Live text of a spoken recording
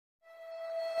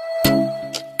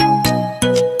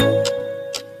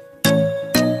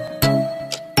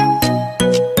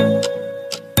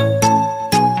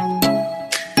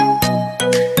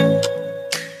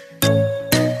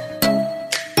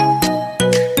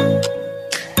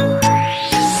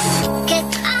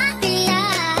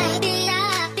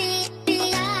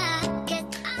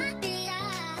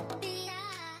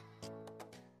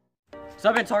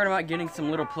I've been talking about getting some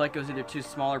little plecos, either two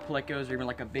smaller plecos or even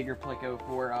like a bigger pleco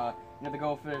for the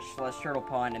goldfish / turtle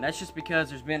pond, and that's just because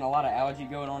there's been a lot of algae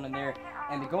going on in there,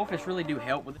 and the goldfish really do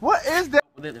help with it. What is that?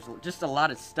 There's just a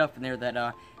lot of stuff in there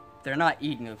that they're not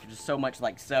eating. There's just so much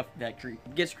like stuff that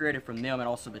gets created from them and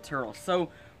also the turtles. So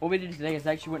what we did today is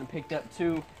actually went and picked up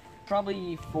two,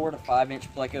 probably 4 to 5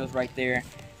 inch plecos right there,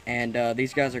 and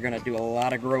these guys are gonna do a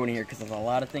lot of growing here because there's a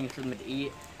lot of things for them to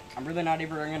eat. I'm really not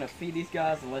even going to feed these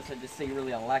guys unless I just see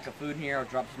really a lack of food in here. I'll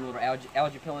drop some little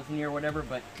algae pellets in here or whatever.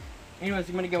 But anyways,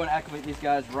 I'm going to go and acclimate these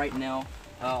guys right now.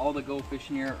 All the goldfish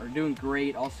in here are doing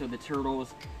great. Also the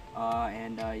turtles.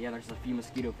 Yeah, there's a few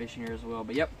mosquito fish in here as well.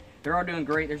 But yep, they're all doing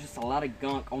great. There's just a lot of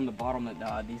gunk on the bottom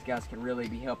that these guys can really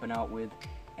be helping out with.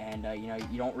 And you know,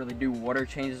 you don't really do water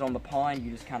changes on the pond.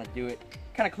 You just kind of do it,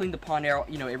 kind of clean the pond out,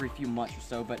 you know, every few months or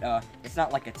so. But it's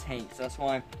not like a tank, so that's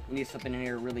why we need something in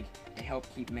here really to help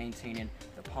keep maintaining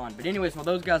the pond. But anyways, while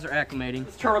those guys are acclimating,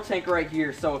 this turtle tank right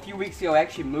here. So a few weeks ago, I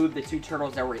actually moved the 2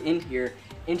 turtles that were in here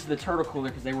into the turtle cooler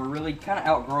because they were really kind of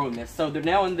outgrowing this. So they're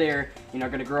now in there, you know,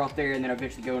 going to grow out there and then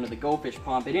eventually go into the goldfish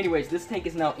pond. But anyways, this tank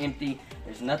is now empty.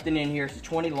 There's nothing in here. It's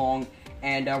 20 long.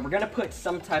 And we're gonna put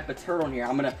some type of turtle in here.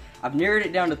 I've narrowed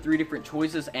it down to 3 different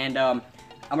choices, and I'm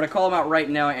gonna call them out right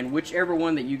now. And whichever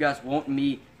one that you guys want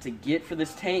me to get for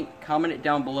this tank, comment it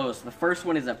down below. So the first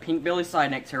one is a pink belly side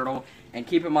neck turtle, and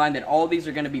keep in mind that all these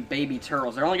are gonna be baby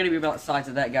turtles. They're only gonna be about the size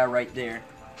of that guy right there.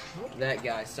 That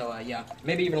guy. So yeah,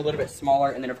 maybe even a little bit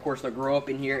smaller, and then of course they'll grow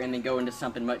up in here and then go into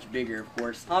something much bigger, of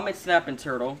course. Comment snapping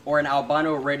turtle or an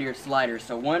albino red eared slider.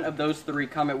 So one of those 3,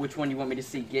 comment which one you want me to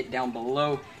see get down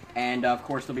below. And of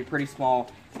course they'll be pretty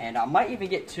small, and I might even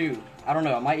get 2. I don't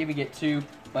know, I might even get 2,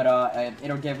 but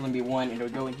it'll definitely be 1. It'll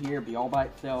go in here, be all by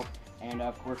itself, and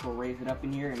of course we'll raise it up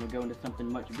in here and we'll go into something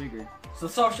much bigger. So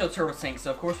the soft shell turtle tank.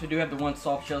 So of course we do have the one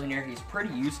soft shell in here. He's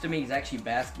pretty used to me. He's actually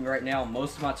basking right now.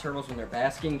 Most of my turtles, when they're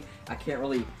basking, I can't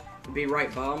really be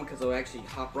right by them because they'll actually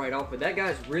hop right off. But that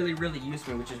guy's really used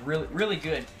to me, which is really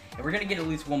good. And we're gonna get at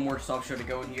least 1 more soft shell to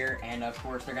go in here, and of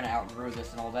course they're gonna outgrow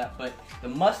this and all that. But the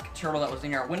musk turtle that was in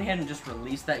here, I went ahead and just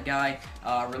released that guy,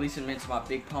 releasing him into my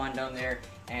big pond down there.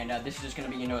 And this is just gonna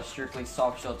be, you know, a strictly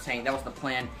soft shell tank. That was the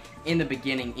plan in the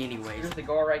beginning anyways. There's the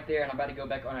gar right there, and I'm about to go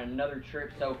back on another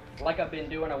trip. So like I've been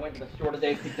doing, I went to the store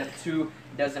today, picked up 2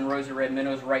 dozen rosy red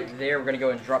minnows right there. We're gonna go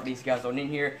and drop these guys on in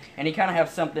here, and he kind of have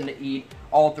something to eat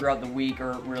all throughout the week,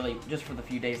 or really just for the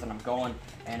few days that I'm gone.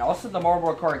 And also the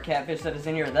marble card catfish that is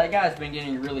in here, that guy's been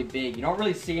getting really big. You don't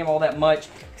really see him all that much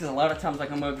because a lot of times I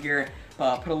come over here,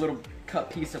 put a little cut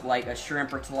piece of like a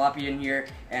shrimp or tilapia in here,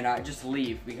 and just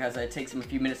leave because it takes them a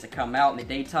few minutes to come out in the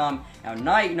daytime. Now at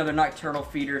night, you know, they're not turtle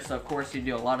feeders, so of course you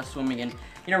do a lot of swimming and,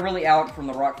 you know, really out from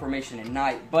the rock formation at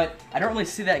night. But I don't really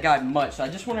see that guy much, so I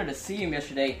just wanted to see him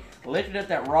yesterday. Lifted up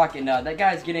that rock, and that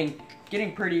guy's getting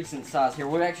pretty decent size here.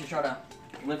 We'll actually try to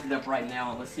lift it up right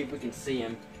now, and let's see if we can see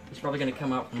him. He's probably gonna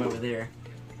come out from over there.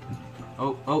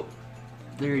 Oh,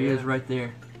 there he is right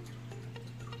there.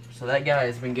 So that guy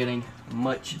has been getting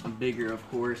much bigger, of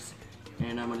course,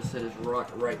 and I'm going to set his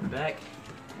rock right back.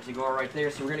 There's a gar right there.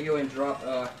 So we're going to go and drop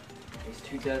these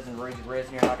 2 dozen rosy reds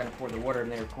in here. I'm not going to pour the water in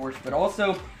there, of course, but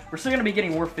also we're still going to be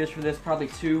getting more fish for this, probably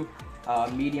 2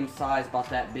 medium size, about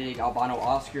that big albino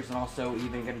Oscars, and also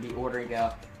even going to be ordering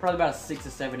probably about a 6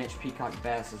 to 7 inch peacock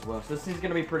bass as well. So this is going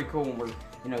to be pretty cool when we're,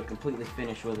 you know, completely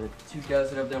finished with it. 2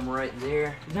 dozen of them right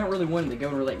there. He's not really one to go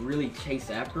and like really chase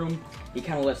after them. He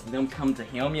kind of lets them come to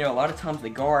him. You know, a lot of times the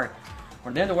gar,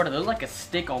 when they're in the water, they're like a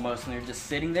stick almost, and they're just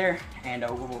sitting there. And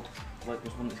look,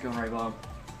 there's one that's going right by him.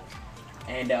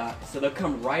 And so they'll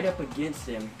come right up against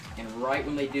him, and right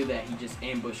when they do that, he just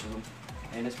ambushes them.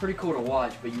 And it's pretty cool to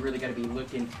watch, but you really got to be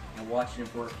looking and watching him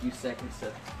for a few seconds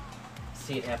to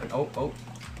see it happen. Oh,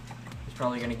 he's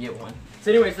probably going to get one.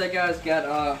 So anyways, that guy's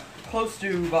got close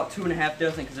to about 2.5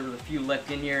 dozen because there was a few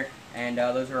left in here. And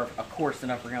those are, of course,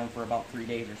 enough for him for about 3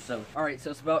 days or so. Alright,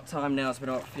 so it's about time now. It's been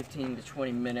about 15 to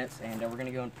 20 minutes, and we're going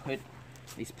to go and put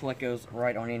these plecos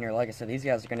right on in here. Like I said, these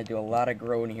guys are going to do a lot of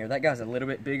growing here. That guy's a little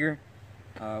bit bigger,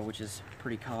 which is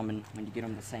pretty common when you get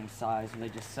them the same size. And they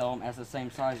just sell them as the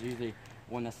same size, usually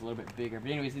one that's a little bit bigger.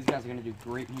 But anyways, these guys are going to do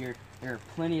great in here. There are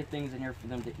plenty of things in here for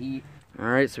them to eat.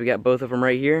 Alright, so we got both of them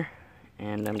right here,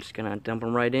 and I'm just going to dump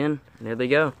them right in, and there they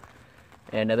go.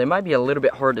 And they might be a little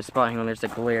bit hard to spot. Hang on, there's a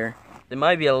glare. They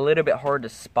might be a little bit hard to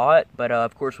spot, but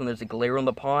of course when there's a glare on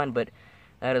the pond, but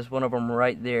that is one of them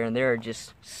right there. And there are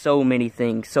just so many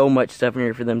things, so much stuff in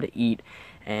here for them to eat.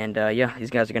 And yeah, these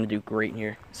guys are going to do great in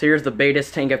here. So here's the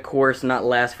Beta's tank, of course, not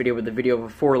last video, but the video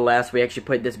before last. We actually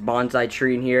put this bonsai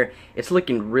tree in here. It's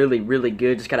looking really, really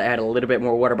good. Just got to add a little bit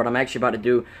more water, but I'm actually about to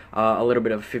do a little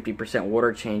bit of 50%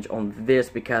 water change on this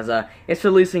because it's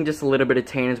releasing just a little bit of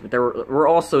tannins, but there were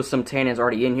also some tannins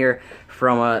already in here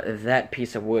from that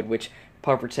piece of wood, which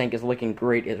puffer tank is looking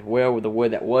great as well with the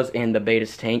wood that was in the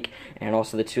Beta's tank, and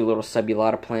also the two little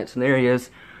subulata plants. And there he is,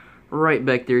 right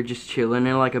back there just chilling.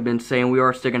 And like I've been saying, we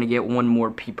are still going to get one more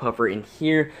pea puffer in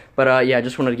here. But yeah, I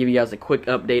just wanted to give you guys a quick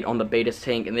update on the Beta's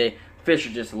tank. And the fish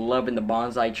are just loving the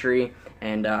bonsai tree.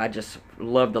 And I just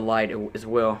love the light as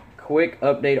well. Quick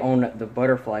update on the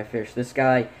butterfly fish. This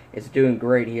guy is doing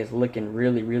great. He is looking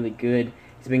really, really good.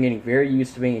 He's been getting very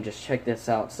used to me. And just check this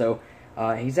out. So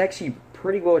he's actually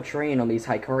pretty well trained on these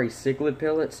Hikari cichlid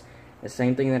pellets. The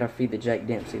same thing that I feed the Jack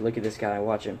Dempsey. Look at this guy.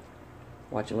 Watch him.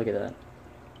 Watch him. Look at that.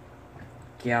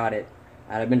 Got it.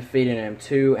 I've been feeding him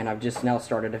 2, and I've just now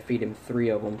started to feed him 3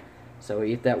 of them. So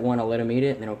eat that one, I'll let him eat it,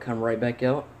 and then he'll come right back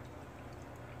out.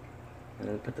 And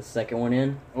then put the second one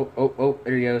in. Oh,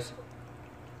 there he goes.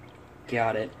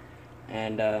 Got it.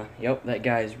 And, yep, that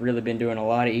guy's really been doing a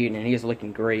lot of eating, and he's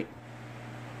looking great.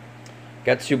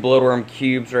 Got 2 bloodworm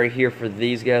cubes right here for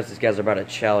these guys. These guys are about to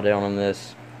chow down on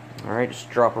this. Alright,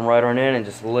 just drop them right on in, and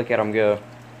just look at them go.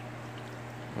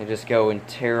 They just go and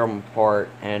tear them apart,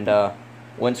 and,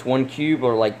 once one cube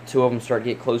or like 2 of them start to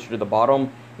get closer to the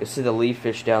bottom, you'll see the leaf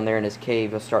fish down there in his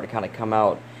cave. He'll start to kind of come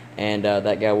out, and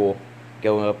that guy will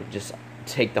go up and just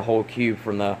take the whole cube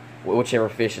from the whichever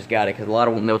fish has got it. Because a lot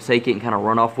of them, they'll take it and kind of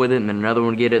run off with it, and then another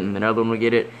one will get it, and another one will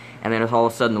get it, and then all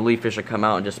of a sudden the leaf fish will come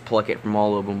out and just pluck it from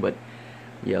all of them. But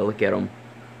yeah, look at them.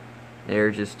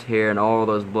 They're just tearing all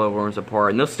those bloodworms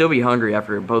apart, and they'll still be hungry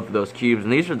after both of those cubes.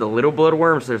 And these are the little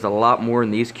bloodworms. There's a lot more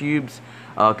in these cubes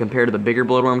compared to the bigger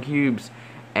bloodworm cubes.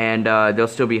 And they'll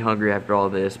still be hungry after all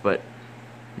this, but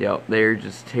yeah, they're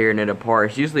just tearing it apart.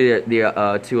 It's usually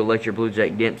the 2 electric blue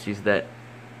Jack Dempseys that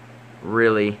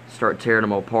really start tearing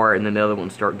them apart, and then the other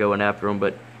ones start going after them.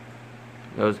 But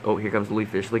those, oh, here comes the leaf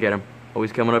fish. Look at him. Oh,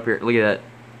 he's coming up here. Look at that.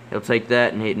 He'll take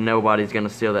that, and nobody's gonna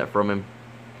steal that from him.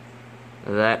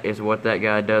 That is what that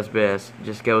guy does best.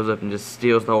 Just goes up and just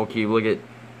steals the whole cube. Look at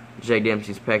Jack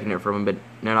Dempsey's pecking it from him, but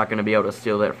they're not gonna be able to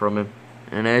steal that from him.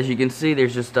 And as you can see,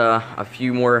 there's just a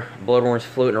few more bloodworms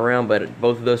floating around, but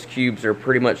both of those cubes are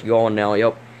pretty much gone now.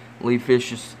 Yep, leaf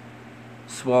fish just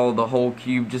swallowed the whole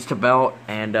cube just about,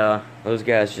 and those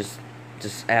guys just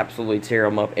absolutely tear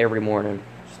them up every morning.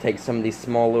 Just take some of these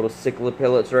small little cichlid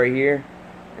pellets right here,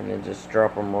 and then just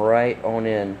drop them right on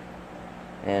in.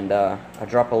 And I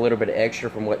drop a little bit of extra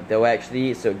from what they'll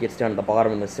actually eat, so it gets down to the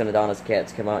bottom, and the Synodontis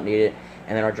cats come out and eat it.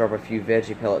 And then I drop a few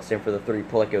veggie pellets in for the 3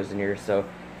 plecos in here, so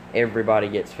everybody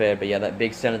gets fed. But yeah, that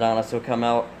big Synodontis will come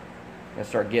out and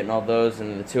start getting all those,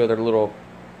 and the 2 other little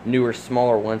newer,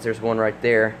 smaller ones, there's one right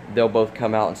there, they'll both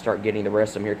come out and start getting the rest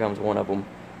of them. Here comes one of them.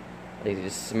 They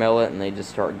just smell it, and they just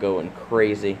start going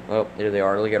crazy. Oh, there they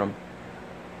are. Look at them.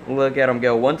 Look at them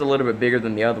go. One's a little bit bigger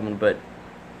than the other one, but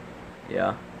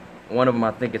yeah, one of them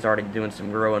I think is already doing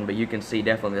some growing, but you can see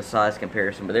definitely the size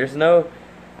comparison. But there's no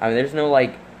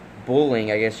like bullying,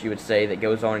 I guess you would say, that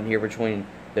goes on in here between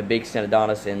the big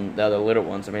Synodontis and the other little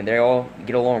ones. I mean, they all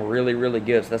get along really, really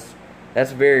good. So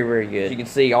that's very, very good. As you can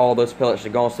see, all those pellets are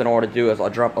gone. So then all I do is I'll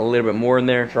drop a little bit more in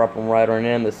there, drop them right on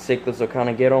in. The cichlids will kind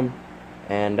of get them,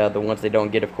 and the ones they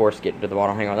don't get, of course, get to the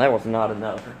bottom. Hang on, that was not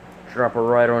enough. Drop it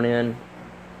right on in,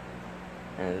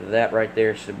 and that right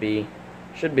there should be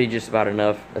just about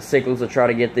enough. The cichlids will try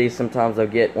to get these. Sometimes they'll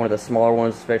get one of the smaller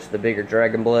ones, especially the bigger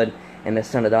dragon blood, and the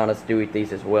Synodontis do eat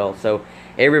these as well. So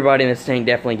everybody in this tank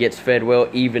definitely gets fed well,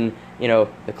 even, you know,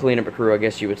 the cleanup crew, I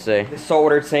guess you would say. The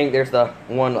saltwater tank, there's the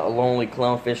one lonely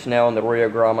clownfish now, and the Rio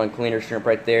Grama and cleaner shrimp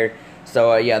right there.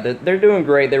 So yeah, they're doing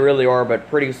great, they really are, but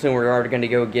pretty soon we are going to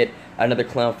go get another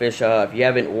clownfish. If you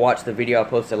haven't watched the video I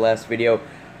posted last video,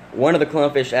 one of the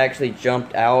clownfish actually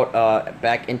jumped out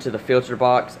back into the filter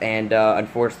box, and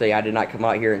unfortunately I did not come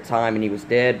out here in time, and he was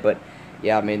dead. But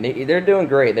yeah, I mean, they're doing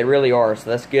great. They really are, so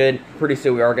that's good. Pretty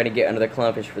soon we are going to get another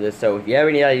clownfish for this. So if you have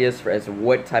any ideas as to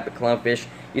what type of clownfish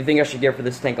you think I should get for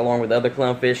this tank along with other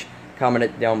clownfish, comment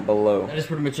it down below. That is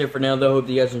pretty much it for now, though. Hope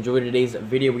you guys enjoyed today's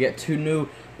video. We got 2 new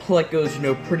plecos, you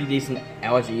know, pretty decent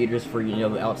algae eaters for, you know,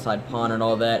 the outside pond and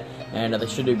all that, and they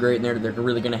should do great in there. They're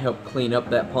really going to help clean up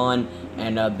that pond,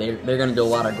 and they're going to do a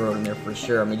lot of growth in there for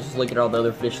sure. I mean, just look at all the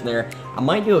other fish in there. I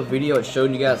might do a video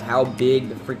showing you guys how big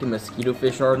the freaking mosquito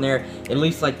fish are in there, at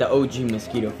least like the OG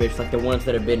mosquito fish, like the ones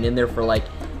that have been in there for like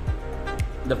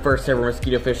the first ever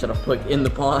mosquito fish that I've put in the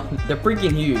pond. They're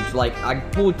freaking huge. Like, I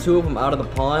pulled 2 of them out of the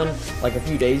pond like a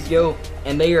few days ago,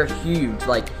 and they are huge,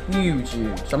 like huge.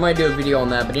 So I might do a video on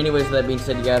that. But anyways, with that being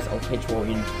said, you guys, I'll catch you all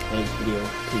in the next video.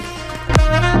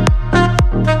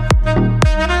 Peace.